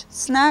lunch,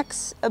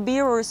 snacks, a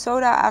beer or a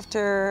soda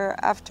after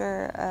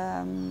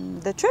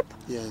the trip,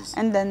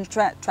 and then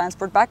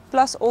transport back,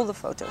 plus all the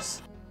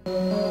photos.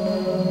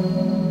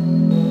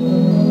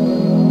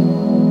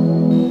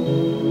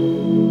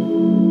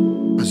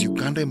 As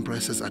Uganda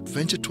embraces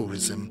adventure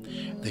tourism,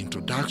 the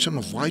introduction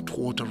of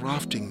whitewater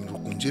rafting in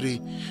Rukungiri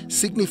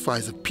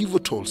signifies a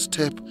pivotal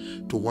step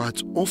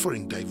towards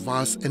offering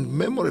diverse and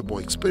memorable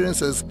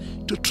experiences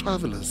to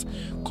travelers,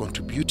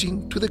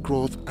 contributing to the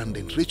growth and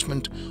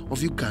enrichment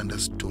of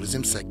Uganda's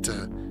tourism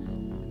sector.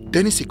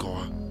 Dennis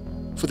Ikoa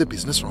for the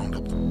Business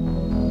Roundup.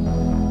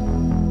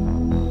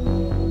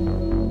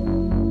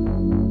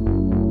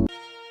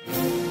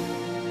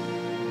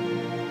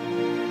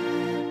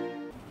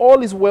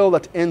 All is well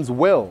that ends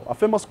well, a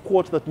famous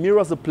quote that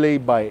mirrors a play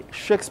by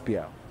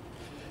Shakespeare.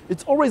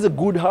 It's always a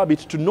good habit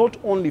to not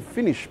only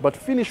finish, but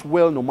finish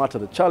well no matter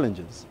the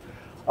challenges.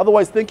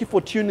 Otherwise, thank you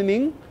for tuning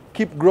in.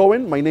 Keep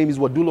growing. My name is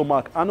Wadulo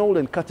Mark Arnold,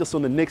 and catch us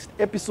on the next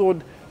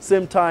episode,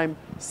 same time,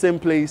 same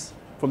place.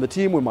 From the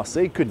team, we must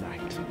say good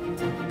night.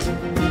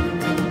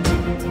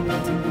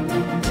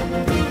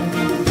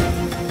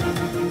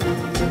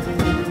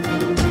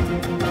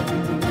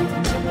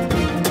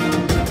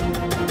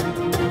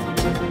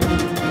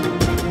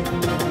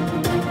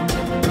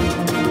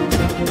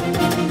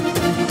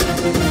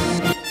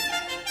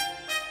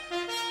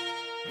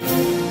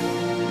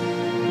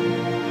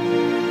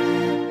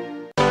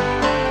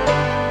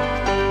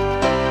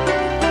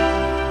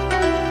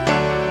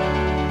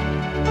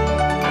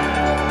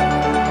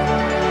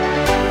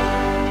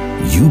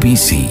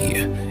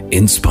 UBC,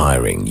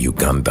 inspiring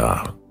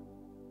Uganda.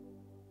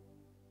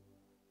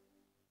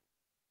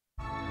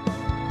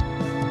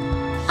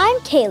 I'm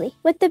Kaylee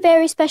with the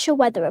very special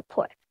weather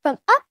report. From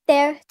up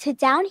there to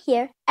down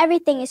here,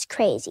 everything is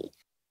crazy.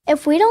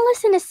 If we don't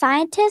listen to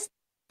scientists,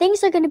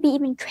 things are going to be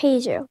even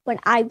crazier when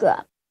I grow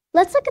up.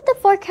 Let's look at the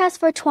forecast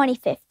for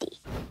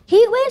 2050.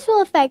 Heat waves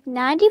will affect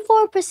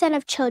 94%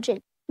 of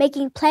children,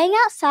 making playing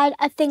outside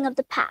a thing of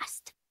the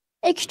past.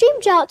 Extreme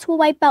droughts will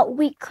wipe out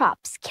wheat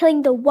crops,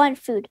 killing the one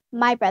food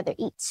my brother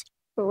eats,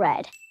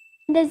 bread.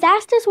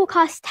 Disasters will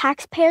cost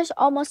taxpayers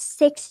almost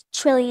 $6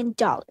 trillion.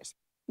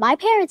 My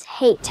parents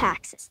hate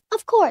taxes.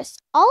 Of course,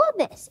 all of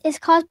this is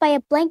caused by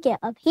a blanket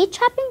of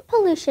heat-trapping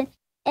pollution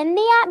in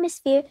the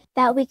atmosphere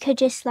that we could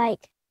just,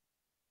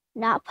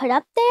 not put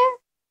up there.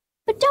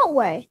 But don't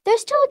worry,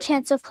 there's still a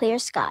chance of clear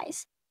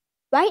skies.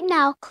 Right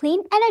now,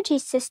 clean energy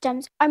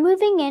systems are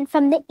moving in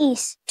from the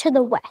east to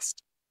the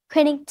west,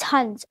 creating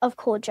tons of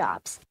cool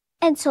jobs.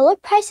 And solar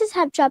prices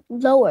have dropped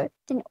lower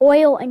than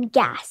oil and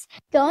gas.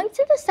 Going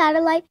to the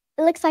satellite,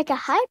 it looks like a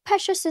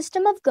high-pressure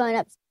system of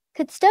grown-ups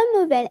could still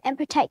move in and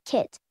protect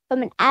kids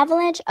from an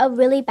avalanche of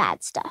really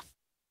bad stuff.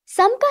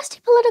 Some gusty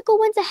political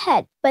winds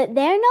ahead, but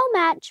they're no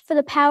match for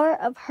the power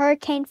of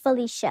Hurricane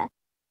Felicia.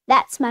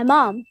 That's my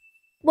mom.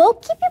 We'll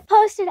keep you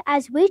posted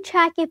as we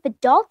track if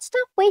adults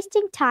stop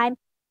wasting time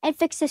and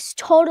fix this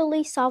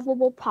totally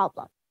solvable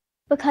problem.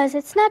 Because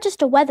it's not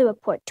just a weather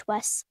report to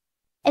us.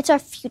 It's our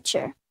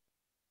future.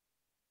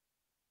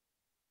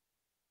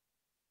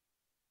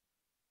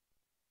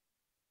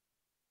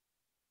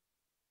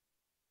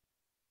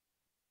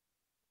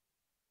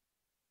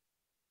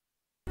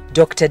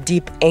 Dr.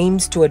 Deep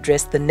aims to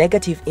address the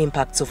negative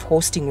impacts of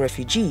hosting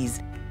refugees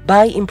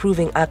by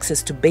improving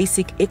access to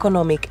basic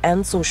economic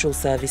and social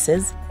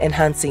services,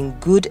 enhancing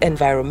good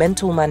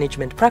environmental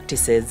management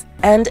practices,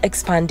 and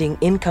expanding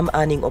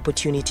income-earning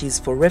opportunities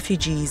for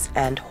refugees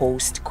and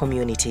host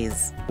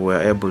communities. We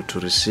were able to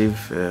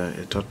receive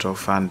a total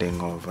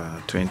funding of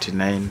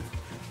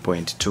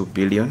 29.2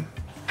 billion.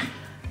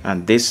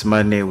 And this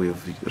money,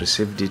 we've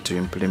received it to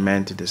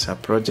implement the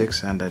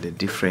sub-projects under the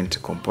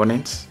different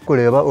components.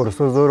 Kureba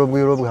urusozoro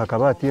bwiro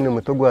bwakabatine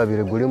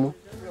mutogwabire gurimo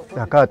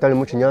akatali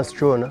mu kinyansi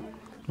cyona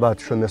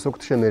batushomesa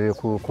kutushemerere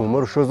ku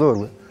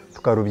murushozorwe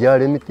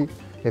tukarubyara emiti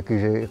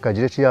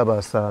ekagire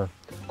cyabasa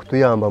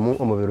kutuyamba mu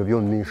omubiro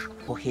byo misho.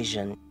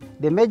 Cohesion.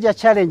 The major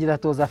challenge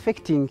that was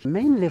affecting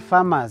mainly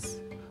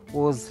farmers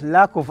was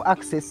lack of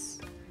access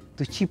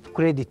to cheap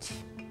credit.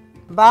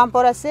 The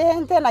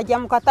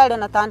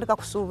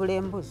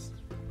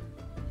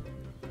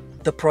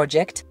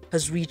project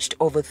has reached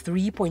over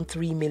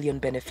 3.3 million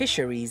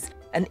beneficiaries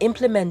and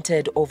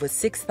implemented over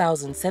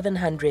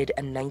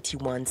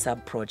 6,791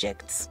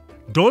 sub-projects.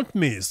 Don't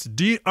miss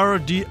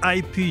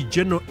DRDIP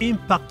General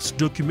Impacts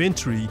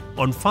documentary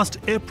on 1st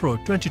April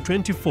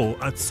 2024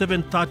 at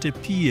 7:30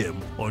 p.m.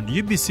 on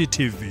UBC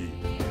TV.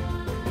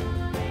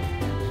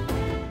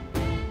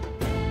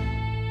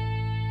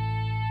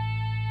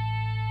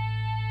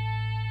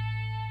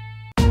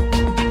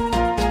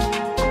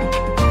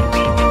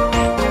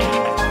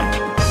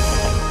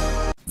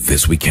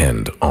 This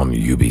weekend on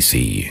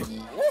UBC.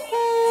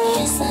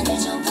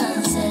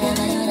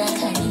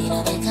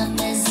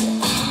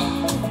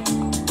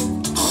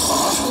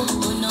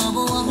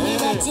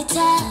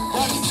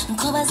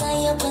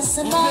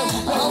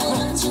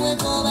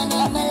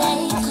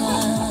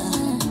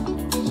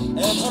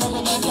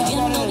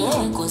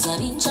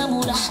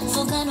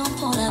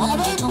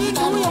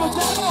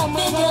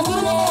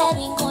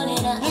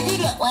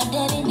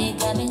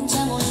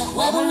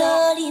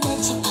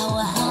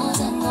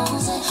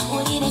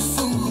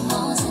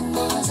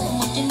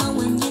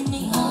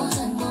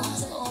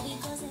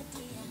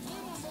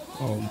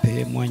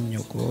 Ompe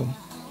Mwanyoko,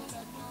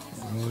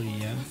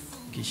 Gloria,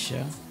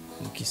 Kisha,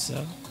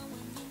 Mukisa,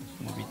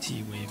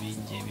 Mubitiwe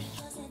bingi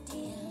ebijjo.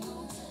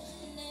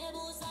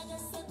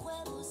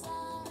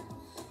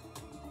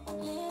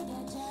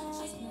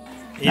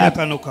 Era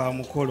kano ka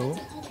mukolo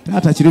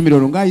taata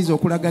Kirumiroro ng'ayiza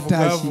okulaga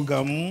taasi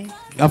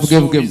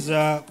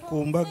avugevuza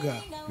ku mbaga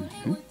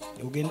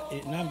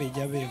namba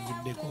ejaba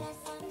evuddeko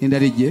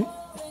endala ejje.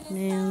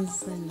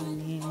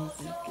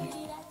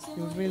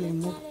 You really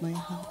moved my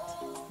heart.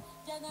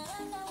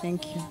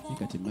 Thank you.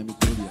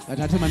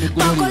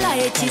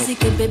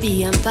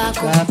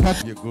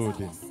 You're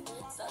good.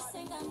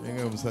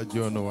 Yenga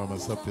omusajja ono wa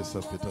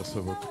masapesape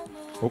tasoboka.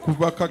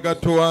 Okuva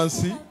kagato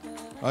wansi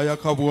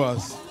ayaka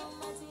bwasi.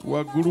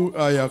 Waggulu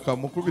ayaka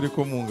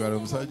mukubireko mu ngalo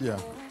omusajja.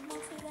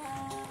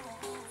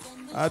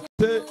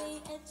 Ate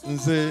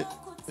nze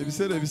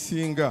ebiseera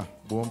ebisinga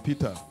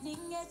bwompita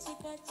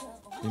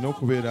nina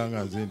okubeera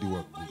nga nze ndi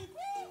waggulu.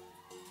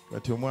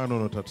 Kati omwana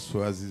ono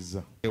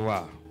tatuswazizza.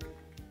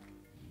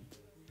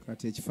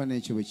 Kati ekifaananyi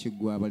ekyo bwe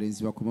kiggwa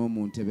abalenzi bakomewo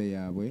mu ntebe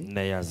yaabwe.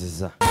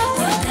 Neyaziza.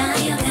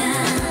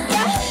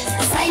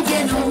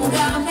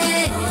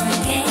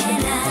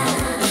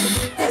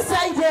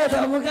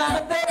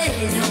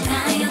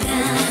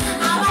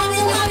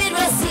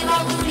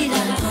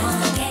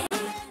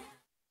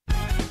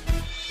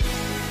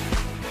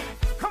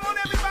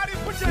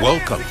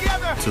 Welcome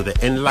to the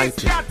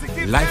enlightening,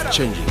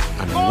 life-changing,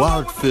 and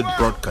world-filled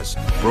broadcast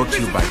brought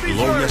to you by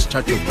Glorious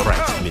Church of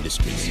Christ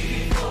Ministries,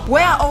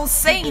 where all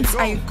saints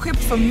are equipped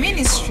for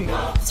ministry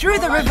through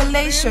the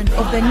revelation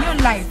of the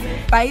new life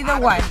by the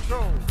Word.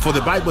 For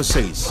the Bible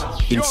says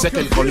in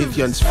 2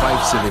 Corinthians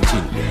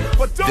 5:17,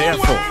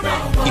 therefore,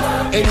 if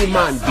any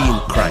man be in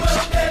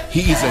Christ,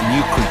 he is a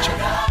new creature.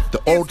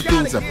 The old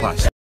things are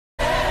past.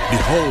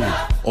 Behold,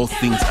 all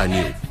things are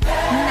new.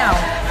 Now,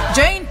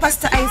 join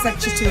Pastor Isaac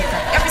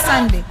Chituka every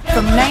Sunday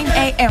from 9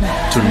 a.m.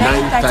 to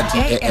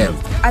 9:30 a.m.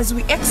 as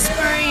we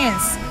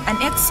experience and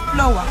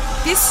explore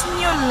this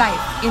new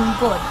life in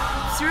God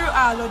through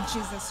our Lord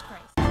Jesus Christ.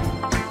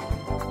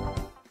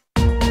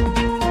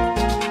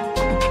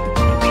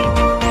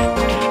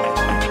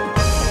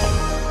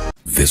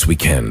 This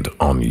weekend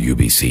on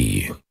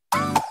UBC.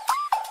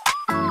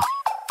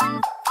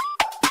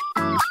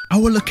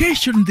 Our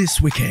location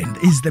this weekend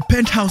is the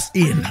Penthouse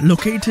Inn,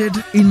 located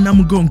in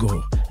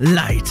Namugongo.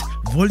 Light,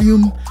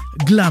 volume,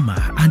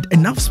 glamour, and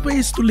enough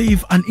space to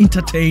live and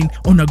entertain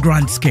on a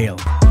grand scale.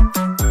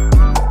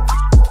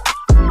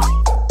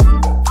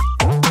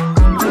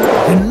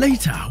 And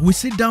later, we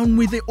sit down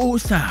with the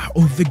author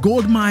of The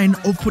Gold Mine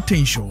of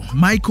Potential,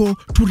 Michael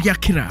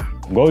Turiakira.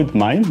 Gold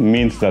mine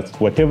means that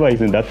whatever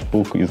is in that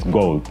book is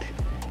gold.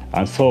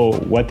 And so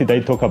what did I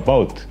talk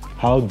about?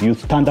 How do you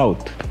stand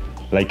out?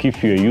 Like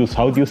if you're a youth,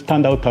 how do you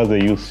stand out as a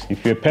youth?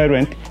 If you're a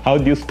parent, how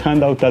do you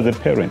stand out as a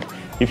parent?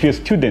 If you're a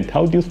student,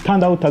 how do you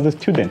stand out as a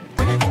student?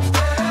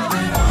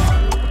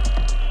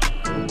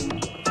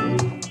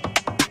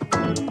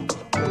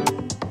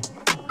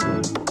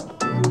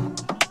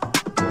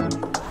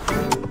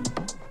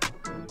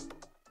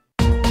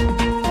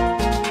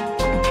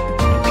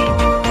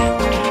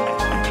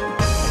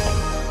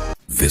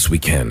 This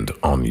weekend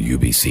on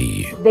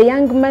UBC. The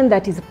young man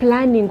that is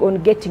planning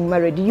on getting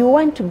married, you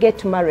want to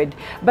get married,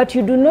 but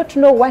you do not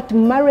know what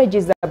marriage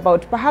is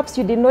about. Perhaps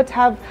you did not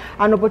have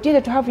an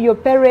opportunity to have your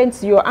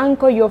parents, your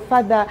uncle, your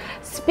father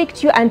speak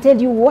to you and tell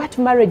you what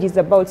marriage is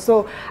about.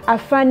 So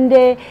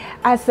Afande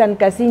Asan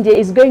Kasinje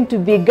is going to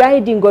be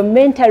guiding or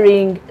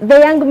mentoring the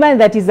young man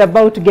that is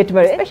about to get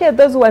married, especially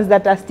those ones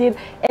that are still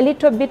a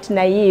little bit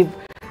naive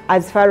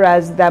as far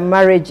as the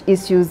marriage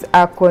issues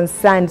are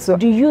concerned. So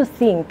do you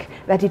think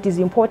that it is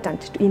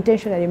important to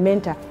intentionally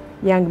mentor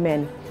young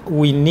men?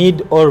 We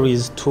need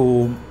always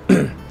to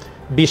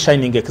be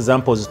shining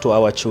examples to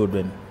our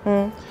children.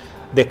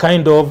 The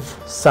kind of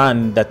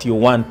son that you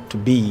want to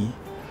be,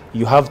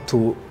 you have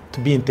to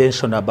be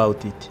intentional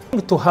about it.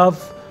 To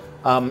have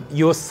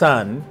your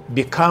son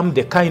become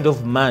the kind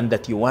of man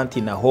that you want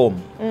in a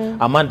home.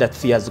 A man that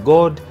fears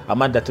God, a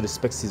man that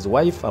respects his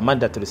wife, a man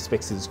that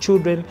respects his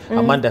children,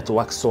 a man that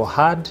works so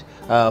hard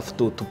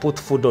to put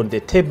food on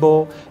the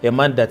table, a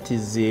man that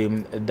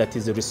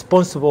is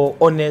responsible,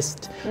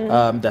 honest,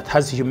 that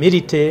has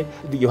humility.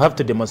 You have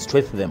to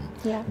demonstrate them.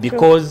 Yeah,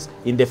 because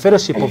in the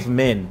fellowship of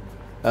men,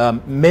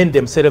 men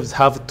themselves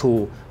have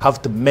to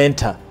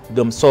mentor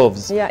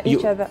themselves,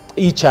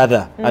 each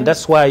other. And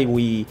that's why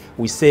we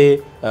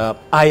say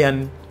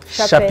iron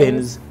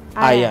sharpens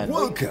iron.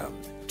 Welcome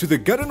to the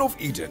Garden of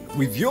Eden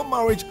with your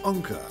marriage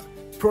anchor,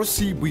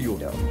 Prosi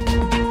Buyono.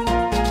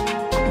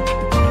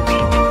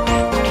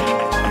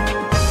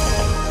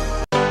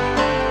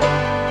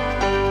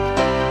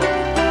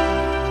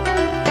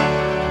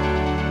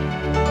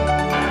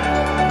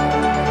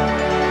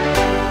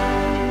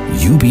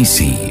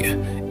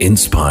 UBC,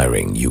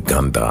 inspiring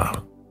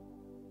Uganda.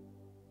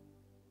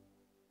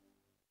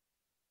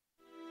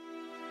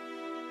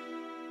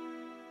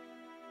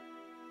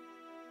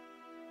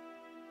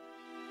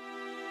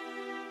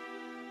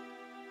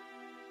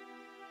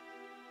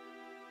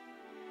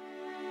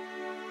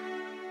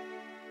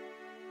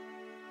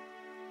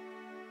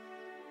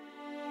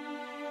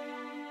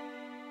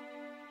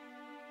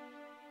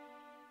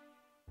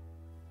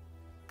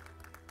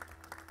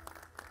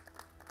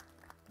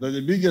 That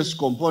the biggest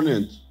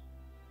component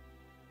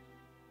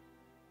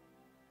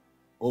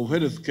of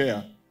health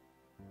care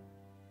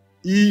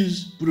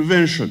is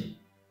prevention.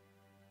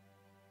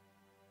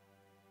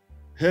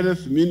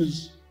 Health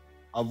means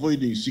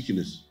avoiding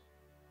sickness.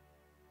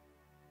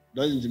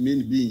 Doesn't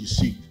mean being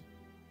sick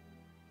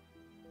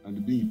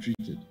and being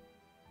treated.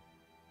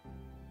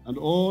 And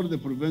all the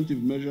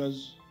preventive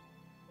measures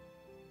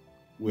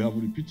we have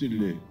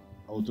repeatedly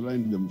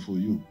outlined them for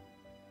you.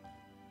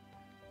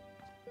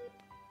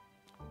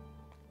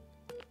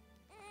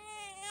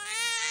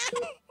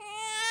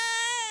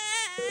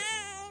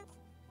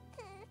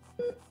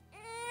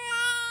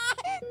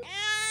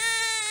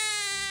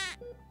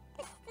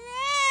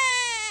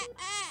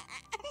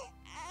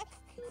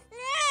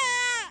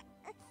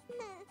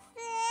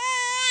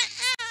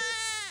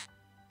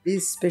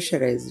 This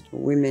specialized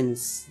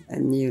women's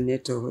and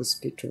neonatal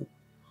hospital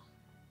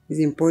is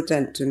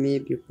important to me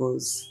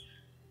because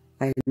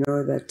I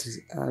know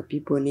that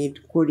people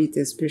need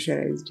quality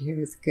specialized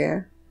health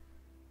care,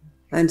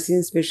 and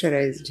since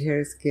specialized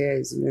health care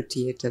is not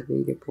yet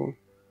available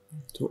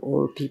to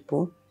all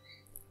people,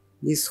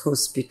 this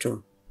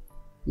hospital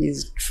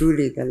is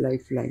truly the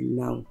lifeline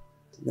now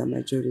to the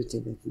majority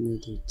that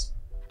need it.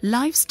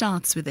 Life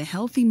starts with a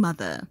healthy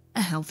mother,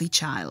 a healthy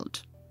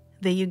child.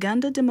 The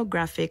Uganda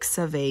Demographic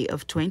Survey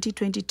of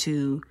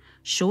 2022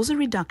 shows a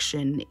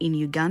reduction in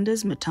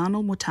Uganda's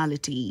maternal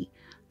mortality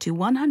to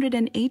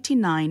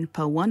 189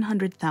 per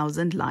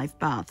 100,000 live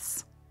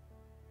births.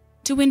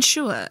 To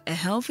ensure a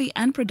healthy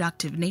and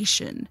productive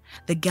nation,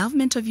 the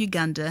government of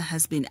Uganda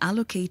has been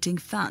allocating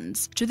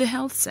funds to the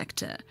health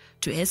sector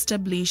to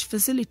establish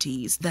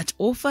facilities that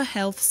offer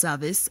health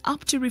service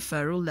up to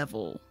referral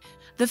level.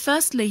 The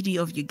First Lady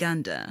of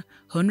Uganda,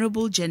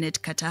 Honorable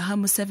Janet Kataha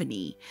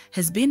Museveni,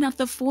 has been at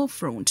the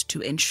forefront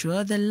to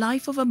ensure the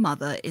life of a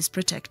mother is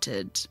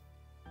protected.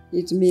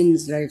 It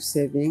means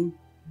life-saving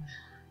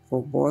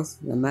for both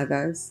the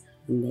mothers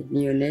and the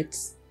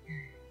neonates,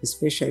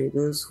 especially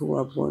those who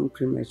are born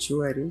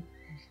prematurely.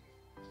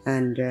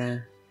 And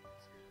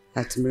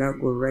at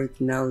Mulago right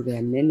now, there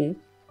are many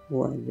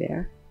who are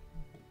there.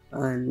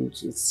 And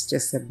it's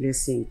just a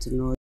blessing to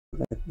know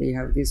that they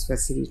have this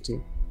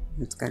facility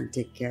that can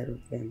take care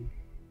of them.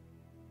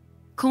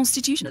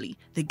 Constitutionally,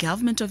 the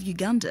government of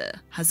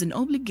Uganda has an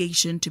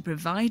obligation to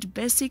provide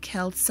basic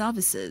health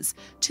services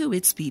to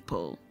its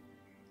people.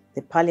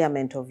 The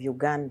Parliament of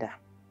Uganda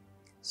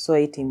saw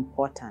it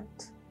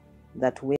important that women